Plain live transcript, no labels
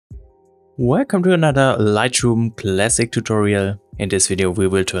Welcome to another Lightroom classic tutorial. In this video we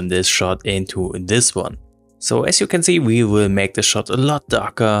will turn this shot into this one. So as you can see, we will make the shot a lot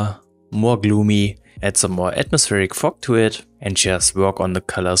darker, more gloomy, add some more atmospheric fog to it, and just work on the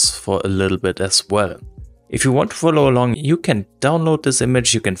colors for a little bit as well. If you want to follow along, you can download this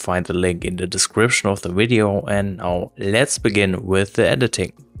image. You can find the link in the description of the video. And now let's begin with the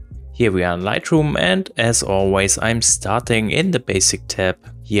editing. Here we are in Lightroom, and as always I'm starting in the basic tab.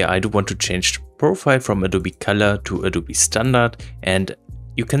 Here I do want to change the profile from Adobe Color to Adobe Standard, and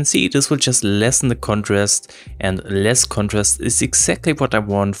you can see this will just lessen the contrast, and less contrast is exactly what I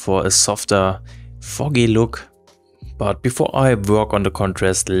want for a softer, foggy look. But before I work on the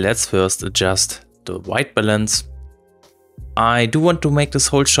contrast, let's first adjust the white balance. I do want to make this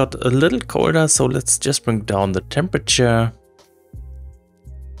whole shot a little colder, so let's just bring down the temperature.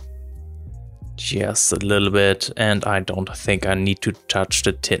 Just a little bit, and I don't think I need to touch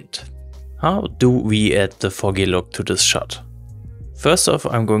the tint. How do we add the foggy look to this shot? First off,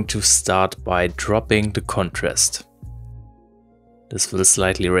 I'm going to start by dropping the contrast. This will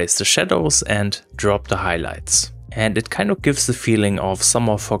slightly raise the shadows and drop the highlights. And it kind of gives the feeling of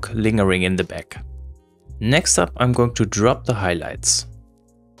summer fog lingering in the back. Next up, I'm going to drop the highlights.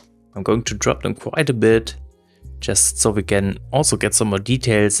 I'm going to drop them quite a bit, just so we can also get some more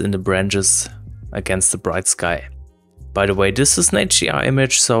details in the branches against the bright sky. By the way, this is an HDR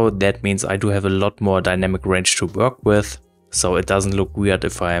image, so that means I do have a lot more dynamic range to work with, so it doesn't look weird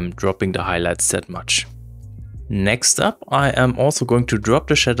if I am dropping the highlights that much. Next up, I am also going to drop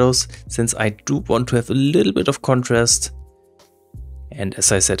the shadows, since I do want to have a little bit of contrast. And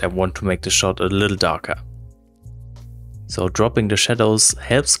as I said, I want to make the shot a little darker. So dropping the shadows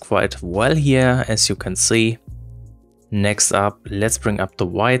helps quite well here, as you can see. Next up, let's bring up the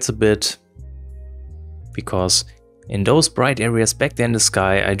whites a bit, because in those bright areas back there in the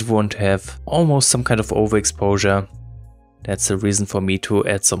sky, I do want to have almost some kind of overexposure. That's the reason for me to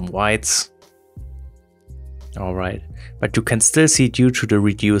add some whites. Alright, but you can still see, due to the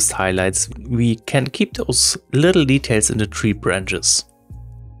reduced highlights, we can keep those little details in the tree branches.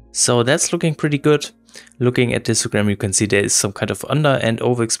 So that's looking pretty good. Looking at this histogram, you can see there is some kind of under and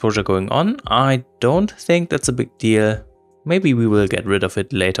overexposure going on. I don't think that's a big deal. Maybe we will get rid of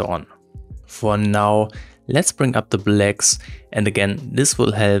it later on. For now, let's bring up the blacks, and again, this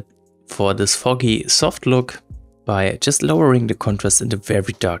will help for this foggy soft look by just lowering the contrast in the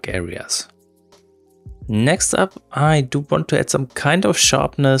very dark areas. Next up, I do want to add some kind of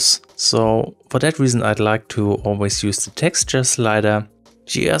sharpness, so for that reason I'd like to always use the texture slider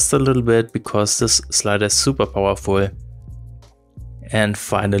just a little bit, because this slider is super powerful. And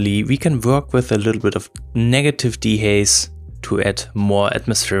finally, we can work with a little bit of negative dehaze to add more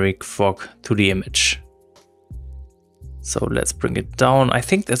atmospheric fog to the image. So let's bring it down. I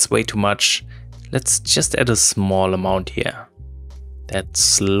think that's way too much. Let's just add a small amount here.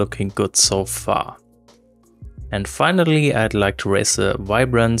 That's looking good so far. And finally, I'd like to raise the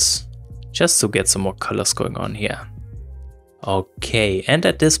vibrance just to get some more colors going on here. Okay, and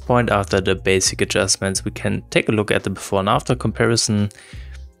at this point, after the basic adjustments, we can take a look at the before and after comparison.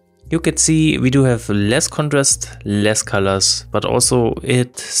 You can see we do have less contrast, less colors, but also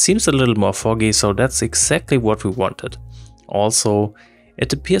it seems a little more foggy, so that's exactly what we wanted. Also,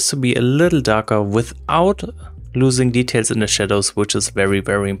 it appears to be a little darker without losing details in the shadows, which is very,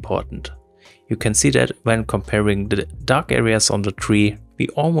 very important. You can see that when comparing the dark areas on the tree, we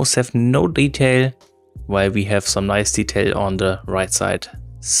almost have no detail, while we have some nice detail on the right side.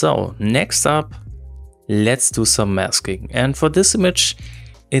 So next up, let's do some masking. And for this image,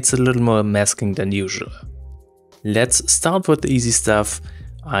 it's a little more masking than usual. Let's start with the easy stuff.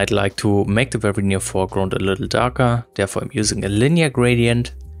 I'd like to make the very near foreground a little darker. Therefore, I'm using a linear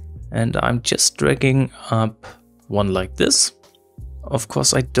gradient, and I'm just dragging up one like this. Of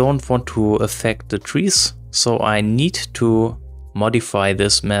course, I don't want to affect the trees, so I need to modify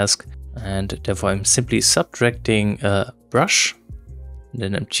this mask, and therefore I'm simply subtracting a brush.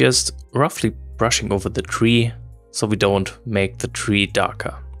 Then I'm just roughly brushing over the tree, so we don't make the tree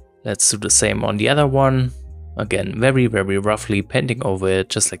darker. Let's do the same on the other one. Again, very, very roughly painting over it,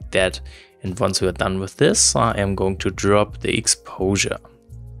 just like that. And once we are done with this, I am going to drop the exposure.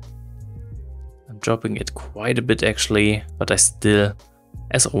 I'm dropping it quite a bit actually, but I still,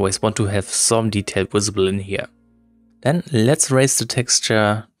 as always, want to have some detail visible in here. Then let's raise the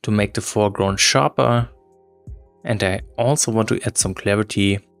texture to make the foreground sharper. And I also want to add some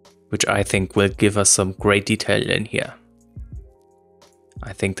clarity, which I think will give us some great detail in here.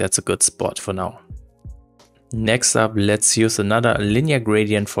 I think that's a good spot for now. Next up, let's use another linear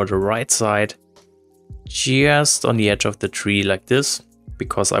gradient for the right side, just on the edge of the tree like this,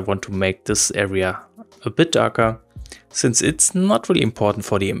 because I want to make this area a bit darker, since it's not really important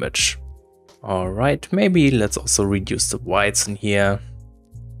for the image. Alright, maybe let's also reduce the whites in here.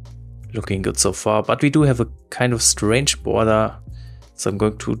 Looking good so far, but we do have a kind of strange border, so I'm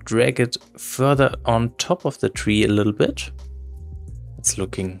going to drag it further on top of the tree a little bit. It's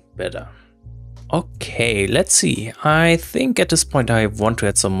looking better. Okay, let's see. I think at this point I want to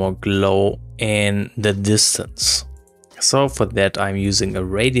add some more glow in the distance. So for that I'm using a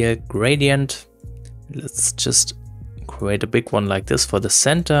radial gradient. Let's just create a big one like this for the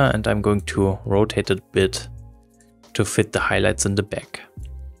center, and I'm going to rotate it a bit to fit the highlights in the back.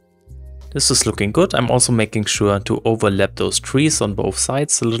 This is looking good. I'm also making sure to overlap those trees on both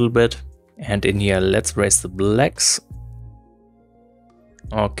sides a little bit. And in here, let's raise the blacks.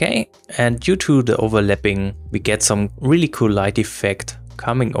 Okay, and due to the overlapping, we get some really cool light effect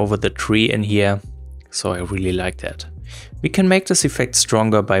coming over the tree in here. So I really like that. We can make this effect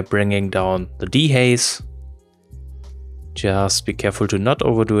stronger by bringing down the dehaze. Just be careful to not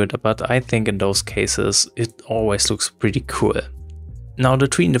overdo it, but I think in those cases it always looks pretty cool. Now the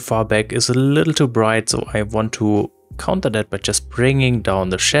tree in the far back is a little too bright, so I want to counter that by just bringing down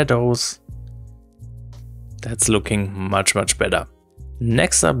the shadows. That's looking much better.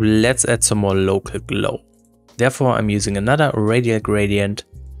 Next up, let's add some more local glow. Therefore I'm using another radial gradient,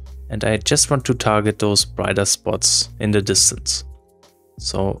 and I just want to target those brighter spots in the distance.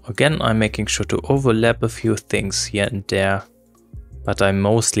 So again, I'm making sure to overlap a few things here and there, but I'm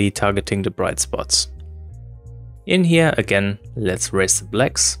mostly targeting the bright spots. In here again, let's raise the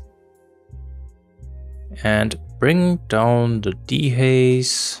blacks and bring down the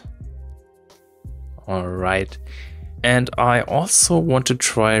dehaze. Alright, and I also want to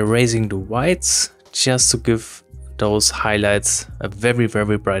try raising the whites just to give those highlights a very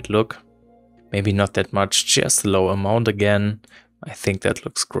bright look. Maybe not that much, just a low amount again. I think that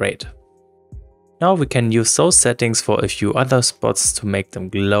looks great. Now we can use those settings for a few other spots to make them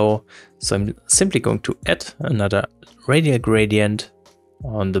glow. So I'm simply going to add another radial gradient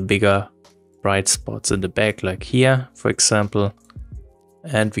on the bigger bright spots in the back, like here, for example.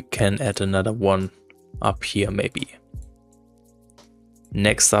 And we can add another one up here maybe.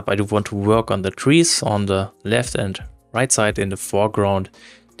 Next up, I do want to work on the trees on the left and right side in the foreground.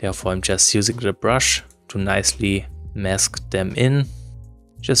 Therefore, I'm just using the brush to nicely mask them in,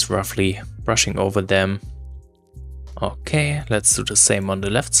 just roughly brushing over them. Okay, let's do the same on the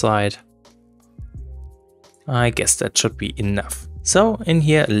left side. I guess that should be enough. So in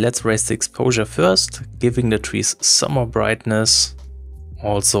here, let's raise the exposure first, giving the trees some more brightness.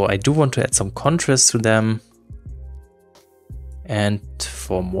 Also, I do want to add some contrast to them. And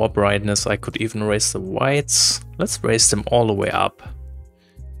for more brightness, I could even raise the whites. Let's raise them all the way up.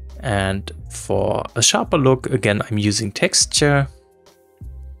 And for a sharper look, again, I'm using texture.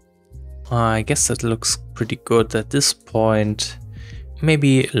 I guess that looks pretty good at this point.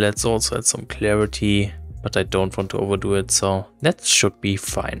 Maybe let's also add some clarity, but I don't want to overdo it, so that should be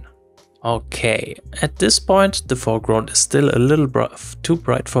fine. Okay, at this point, the foreground is still a little too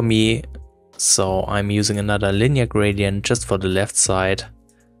bright for me, so I'm using another linear gradient just for the left side.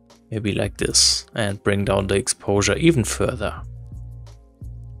 Maybe like this, and bring down the exposure even further.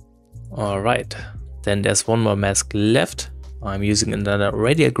 Alright, then there's one more mask left. I'm using another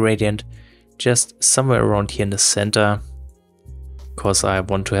radial gradient just somewhere around here in the center, because I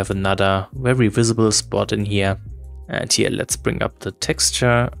want to have another very visible spot in here. And here, let's bring up the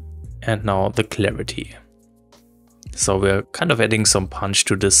texture and now the clarity. So we're kind of adding some punch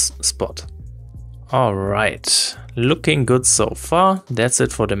to this spot. Alright, looking good so far. That's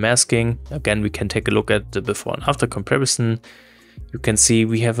it for the masking. Again, we can take a look at the before and after comparison. You can see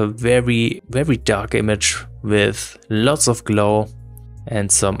we have a very dark image with lots of glow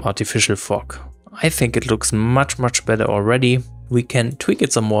and some artificial fog. I think it looks much better already. We can tweak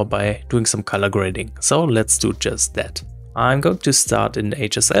it some more by doing some color grading. So let's do just that. I'm going to start in the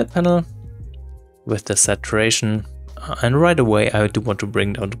HSL panel with the saturation. And right away I do want to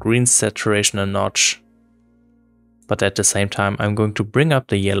bring down the green saturation a notch. But at the same time I'm going to bring up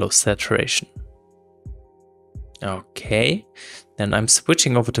the yellow saturation. Okay, then I'm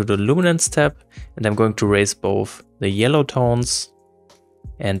switching over to the luminance tab and I'm going to raise both the yellow tones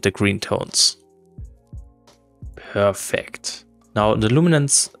and the green tones. Perfect. Now the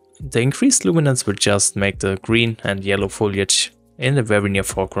increased luminance will just make the green and yellow foliage in the very near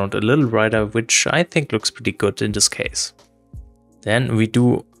foreground a little brighter, which I think looks pretty good in this case. Then we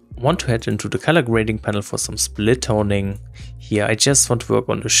do want to head into the color grading panel for some split toning. Here I just want to work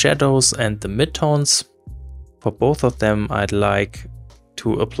on the shadows and the midtones. For both of them, I'd like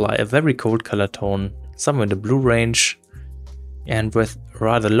to apply a very cold color tone, somewhere in the blue range. And with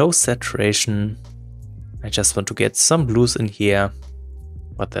rather low saturation, I just want to get some blues in here,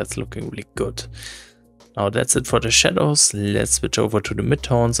 but that's looking really good. Now that's it for the shadows. Let's switch over to the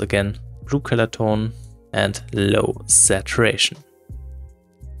midtones again, blue color tone and low saturation.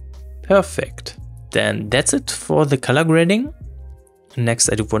 Perfect. Then that's it for the color grading.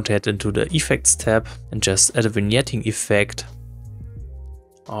 Next, I do want to head into the effects tab and just add a vignetting effect.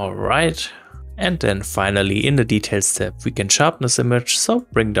 Alright. And then finally in the details tab, we can sharpen this image. So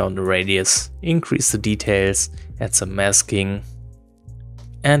bring down the radius, increase the details, add some masking,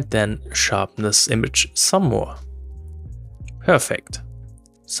 and then sharpen this image some more. Perfect.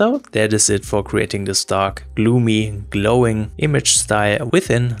 So that is it for creating this dark, gloomy, glowing image style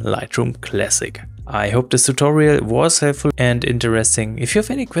within Lightroom Classic. I hope this tutorial was helpful and interesting. If you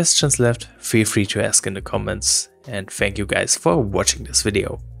have any questions left, feel free to ask in the comments. And thank you guys for watching this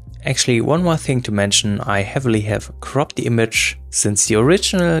video. Actually, one more thing to mention, I heavily have cropped the image since the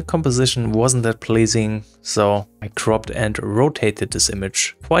original composition wasn't that pleasing, so I cropped and rotated this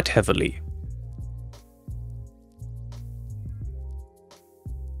image quite heavily.